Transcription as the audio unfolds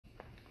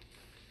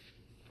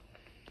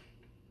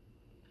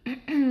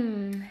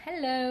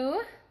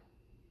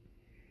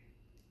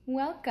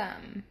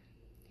Welcome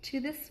to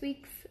this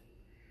week's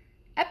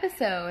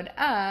episode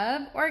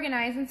of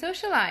Organize and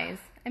Socialize.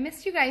 I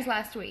missed you guys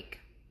last week.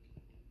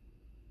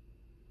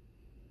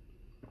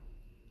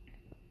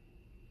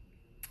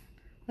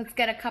 Let's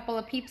get a couple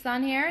of peeps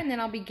on here and then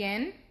I'll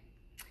begin.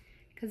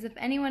 Because if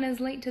anyone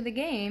is late to the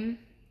game,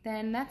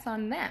 then that's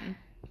on them.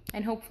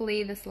 And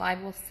hopefully this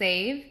live will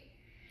save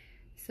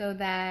so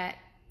that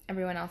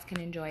everyone else can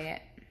enjoy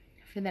it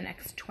for the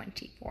next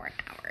 24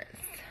 hours.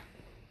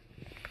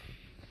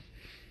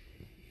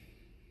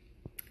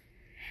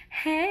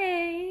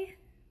 Hey!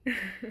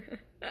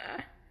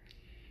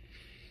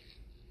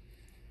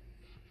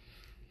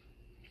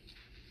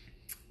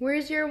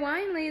 Where's your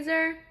wine,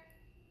 Laser?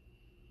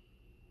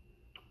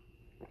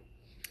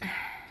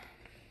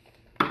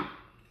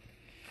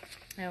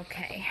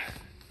 Okay.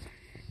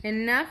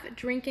 Enough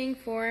drinking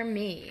for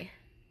me.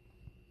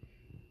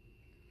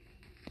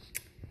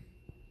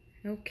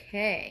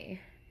 Okay.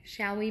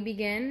 Shall we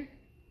begin?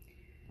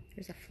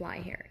 There's a fly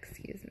here,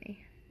 excuse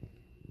me.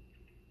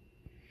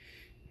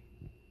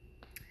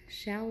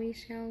 Shall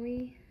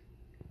we?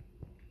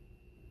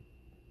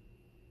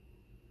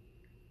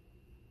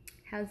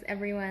 How's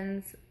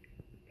everyone's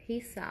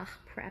Pesach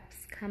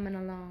preps coming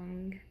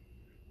along?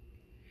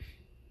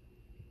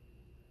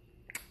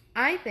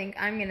 I think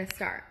I'm going to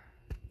start.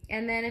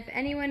 And then if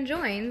anyone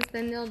joins,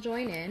 then they'll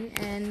join in.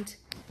 And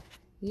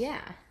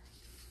yeah.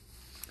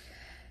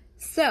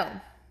 So,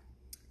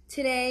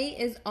 today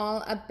is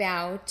all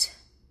about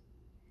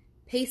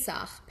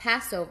Pesach,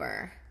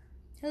 Passover.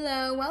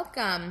 Hello,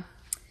 welcome.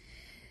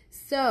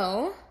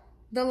 So,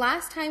 the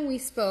last time we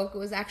spoke, it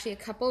was actually a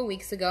couple of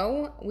weeks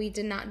ago. We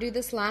did not do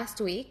this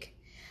last week.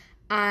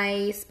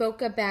 I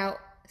spoke about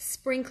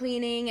spring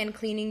cleaning and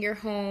cleaning your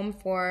home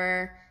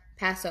for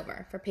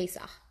Passover, for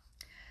Pesach.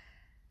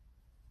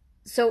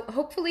 So,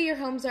 hopefully your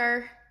homes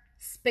are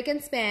spick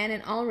and span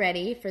and all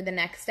ready for the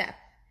next step,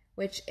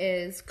 which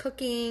is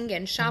cooking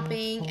and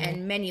shopping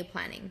and menu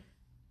planning.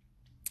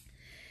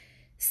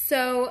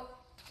 So,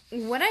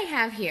 what I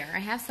have here, I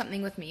have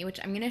something with me, which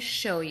I'm going to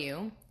show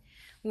you,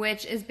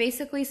 which is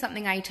basically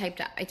something I typed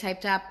up. I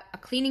typed up a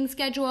cleaning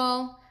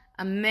schedule,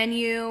 a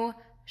menu,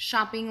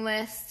 shopping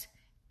list,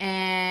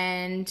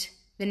 and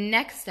the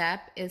next step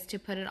is to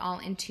put it all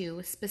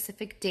into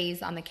specific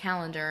days on the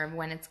calendar of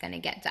when it's going to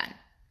get done.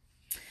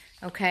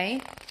 Okay?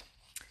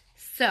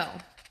 So,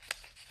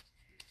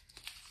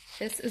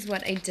 this is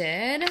what I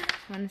did.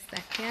 1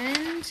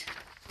 second.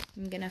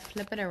 I'm going to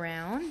flip it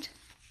around.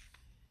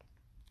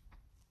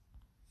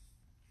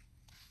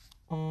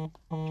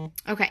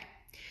 Okay.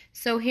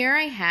 So here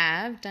I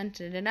have,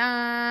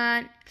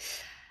 I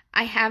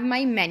have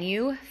my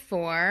menu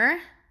for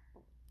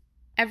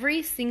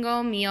every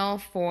single meal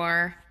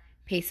for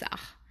Pesach.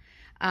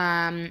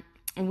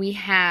 We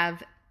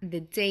have the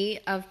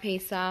date of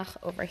Pesach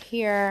over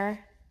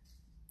here.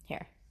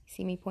 Here,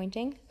 see me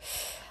pointing?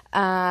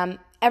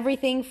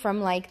 Everything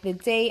from like the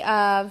day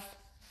of,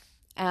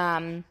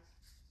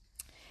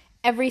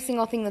 every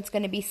single thing that's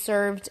going to be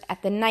served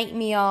at the night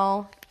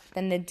meal,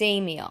 then the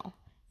day meal,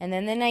 and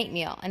then the night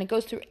meal, and it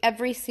goes through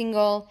every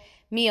single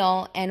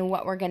meal and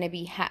what we're going to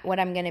be what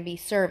I'm going to be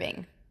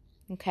serving.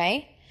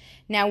 Okay?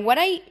 Now, what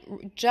I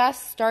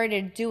just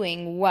started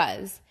doing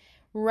was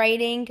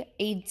writing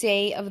a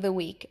day of the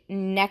week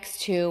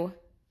next to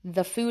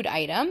the food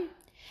item,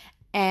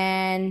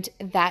 and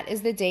that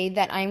is the day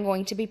that I'm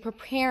going to be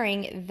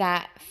preparing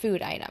that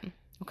food item.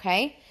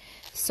 Okay?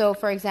 So,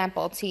 for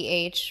example,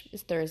 TH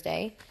is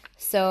Thursday.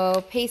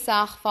 So,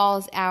 Pesach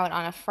falls out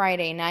on a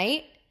Friday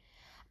night.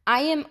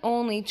 I am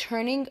only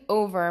turning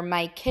over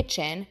my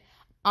kitchen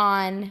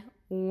on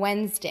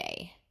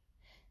Wednesday,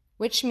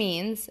 which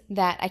means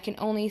that I can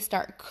only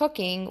start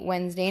cooking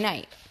Wednesday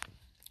night,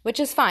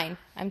 which is fine.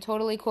 I'm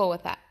totally cool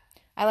with that.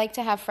 I like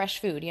to have fresh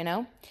food, you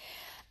know?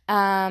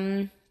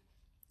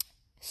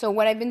 So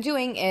what I've been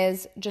doing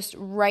is just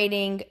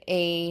writing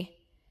a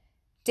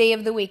day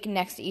of the week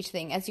next to each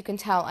thing. As you can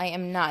tell, I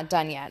am not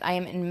done yet. I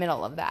am in the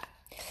middle of that.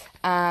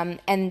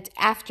 And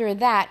after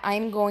that,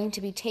 I'm going to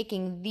be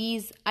taking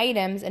these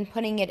items and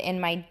putting it in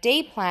my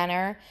day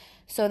planner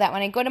so that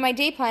when I go to my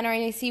day planner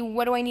and I see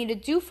what do I need to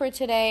do for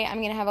today, I'm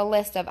going to have a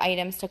list of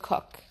items to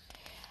cook.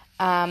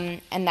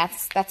 And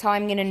that's how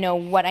I'm going to know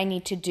what I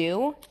need to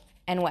do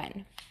and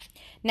when.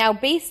 Now,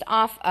 based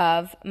off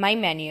of my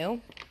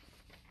menu,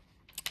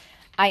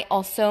 I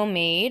also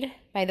made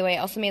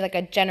like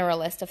a general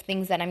list of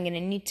things that I'm going to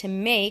need to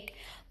make,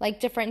 like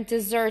different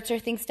desserts or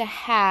things to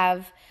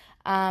have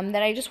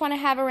that I just want to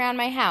have around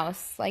my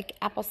house, like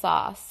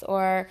applesauce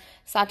or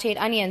sauteed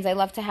onions. I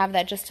love to have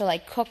that just to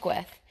like cook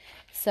with.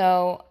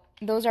 So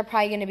those are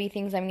probably going to be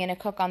things I'm going to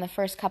cook on the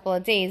first couple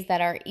of days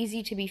that are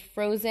easy to be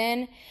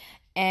frozen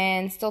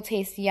and still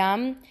taste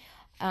yum.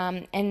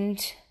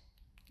 And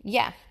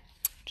yeah,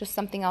 just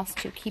something else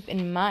to keep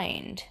in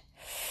mind.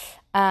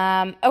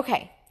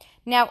 Okay,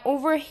 now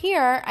over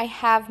here I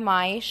have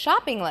my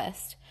shopping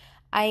list.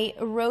 I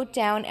wrote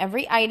down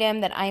every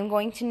item that I'm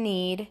going to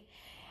need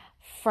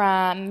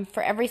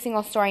for every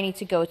single store I need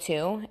to go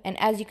to. And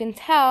as you can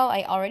tell,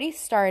 I already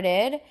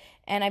started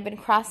and I've been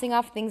crossing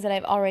off things that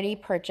I've already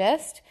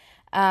purchased.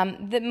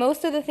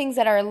 Most of the things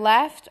that are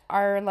left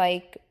are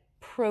like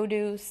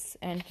produce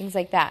and things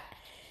like that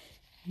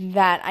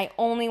I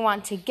only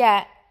want to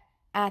get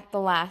at the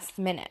last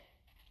minute.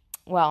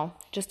 Well,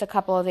 just a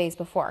couple of days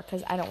before,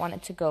 because I don't want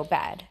it to go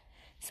bad.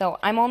 So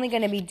I'm only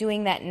going to be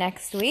doing that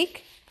next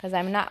week because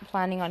I'm not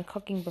planning on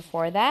cooking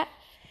before that.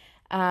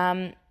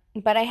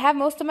 But I have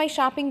most of my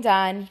shopping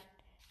done.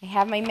 I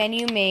have my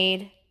menu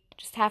made.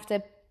 Just have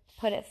to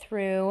put it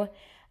through.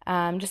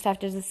 Just have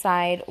to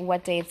decide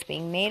what day it's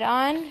being made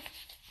on.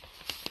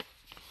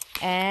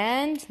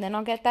 And then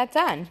I'll get that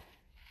done.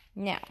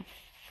 Now,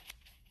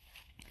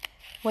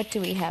 what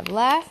do we have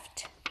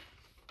left?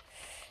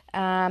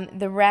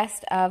 The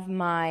rest of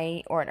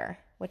my order,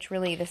 which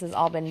really this has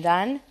all been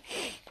done.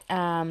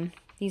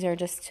 These are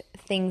just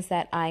things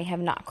that I have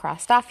not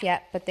crossed off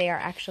yet, but they are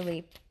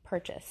actually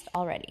purchased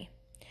already.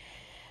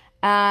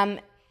 Now,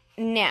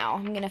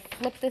 I'm going to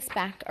flip this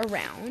back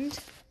around.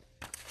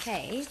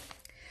 Okay.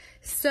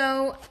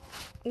 So,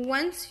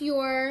 once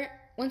your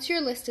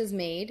list is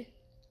made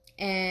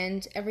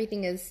and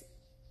everything is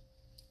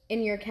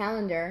in your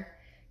calendar,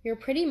 you're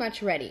pretty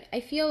much ready. I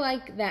feel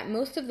like that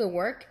most of the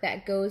work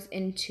that goes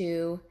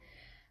into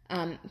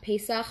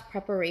Pesach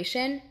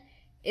preparation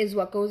is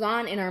what goes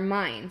on in our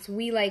minds.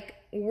 We like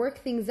work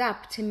things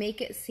up to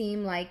make it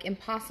seem like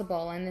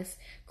impossible and this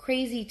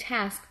crazy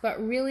task,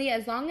 but really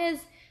as long as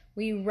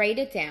we write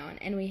it down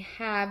and we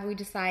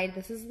decide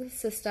this is the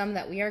system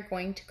that we are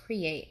going to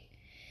create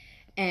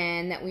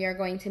and that we are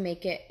going to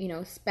make it,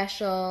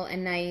 special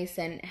and nice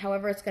and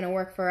however it's going to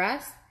work for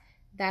us,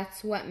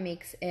 that's what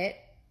makes it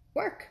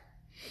work.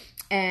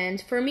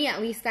 And for me,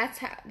 at least,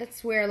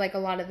 that's where like a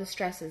lot of the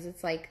stress is.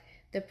 It's like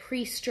the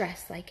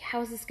pre-stress, like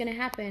how is this going to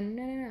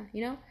happen?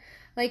 No,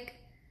 like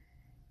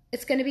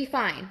it's going to be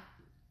fine.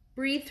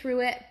 Breathe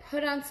through it,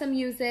 put on some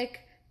music,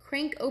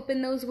 crank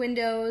open those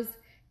windows,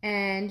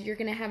 and you're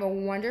going to have a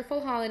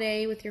wonderful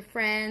holiday with your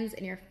friends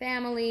and your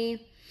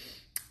family.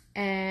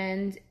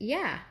 And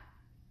yeah.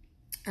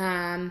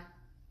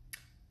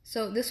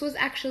 So this was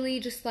actually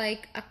just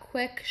like a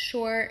quick,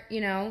 short,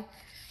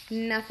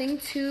 nothing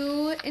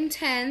too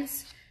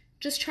intense,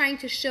 just trying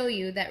to show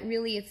you that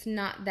really it's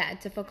not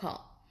that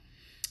difficult.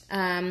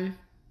 Now,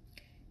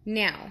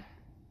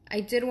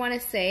 I did want to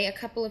say a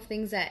couple of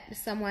things that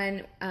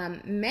someone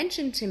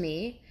mentioned to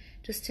me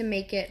just to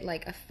make it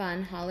like a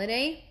fun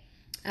holiday.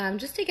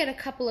 Just to get a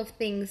couple of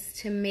things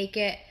to make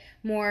it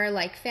more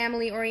like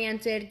family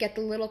oriented, get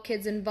the little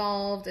kids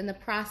involved in the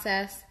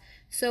process.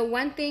 So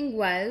one thing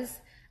was,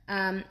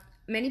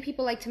 many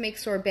people like to make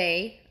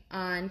sorbet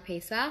on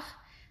Pesach.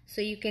 So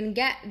you can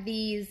get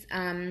these,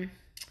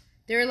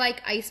 they're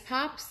like ice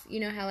pops. You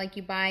know how like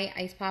you buy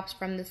ice pops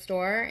from the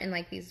store in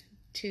like these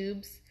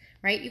tubes,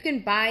 right? You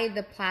can buy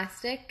the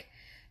plastic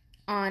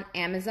on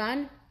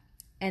Amazon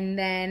and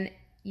then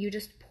you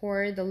just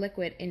pour the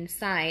liquid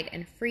inside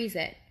and freeze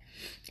it.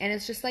 And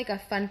it's just like a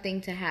fun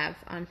thing to have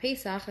on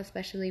Pesach,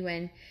 especially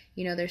when,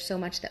 there's so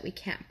much that we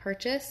can't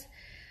purchase.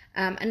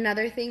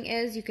 Another thing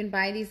is you can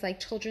buy these like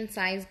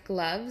children-sized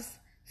gloves.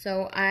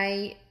 So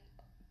I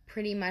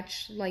pretty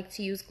much like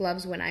to use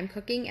gloves when I'm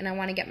cooking and I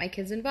want to get my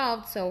kids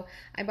involved. So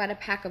I bought a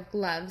pack of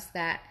gloves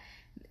that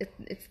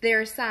it's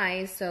their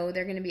size, so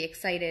they're going to be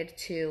excited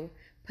to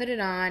put it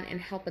on and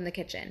help in the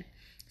kitchen.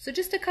 So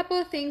just a couple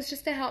of things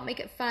just to help make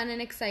it fun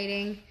and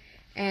exciting.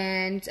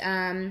 And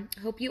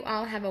hope you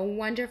all have a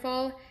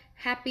wonderful,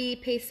 happy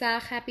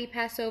Pesach, happy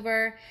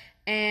Passover.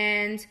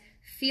 And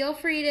feel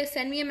free to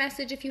send me a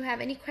message if you have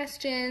any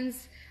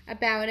questions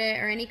about it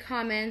or any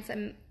comments.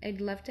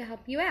 I'd love to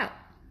help you out.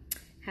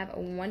 Have a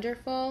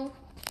wonderful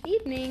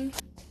evening,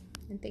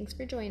 and thanks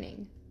for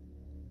joining.